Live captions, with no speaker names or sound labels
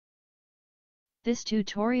This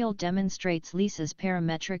tutorial demonstrates Lisa's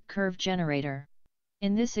parametric curve generator.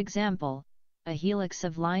 In this example, a helix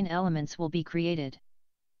of line elements will be created.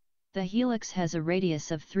 The helix has a radius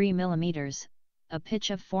of 3 mm, a pitch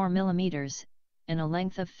of 4 mm, and a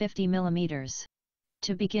length of 50 mm.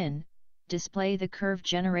 To begin, display the curve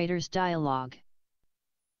generators dialog.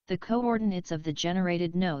 The coordinates of the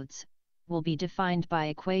generated nodes will be defined by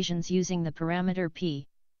equations using the parameter p.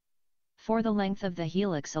 For the length of the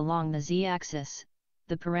helix along the z-axis,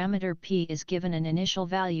 the parameter p is given an initial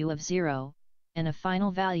value of 0, and a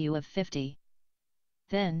final value of 50.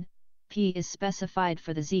 Then, p is specified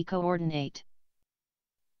for the z-coordinate.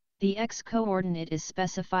 The x-coordinate is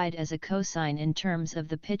specified as a cosine in terms of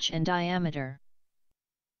the pitch and diameter.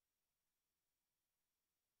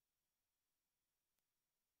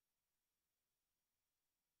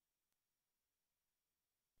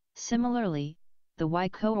 Similarly, the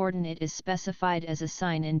y-coordinate is specified as a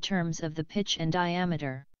sine in terms of the pitch and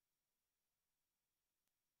diameter.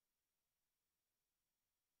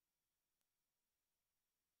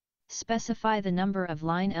 Specify the number of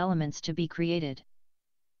line elements to be created.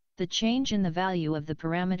 The change in the value of the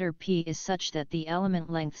parameter p is such that the element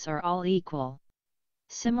lengths are all equal.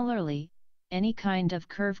 Similarly, any kind of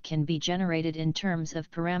curve can be generated in terms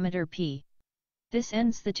of parameter p. This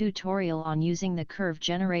ends the tutorial on using the curve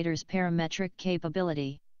generator's parametric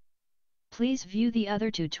capability. Please view the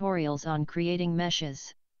other tutorials on creating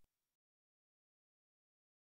meshes.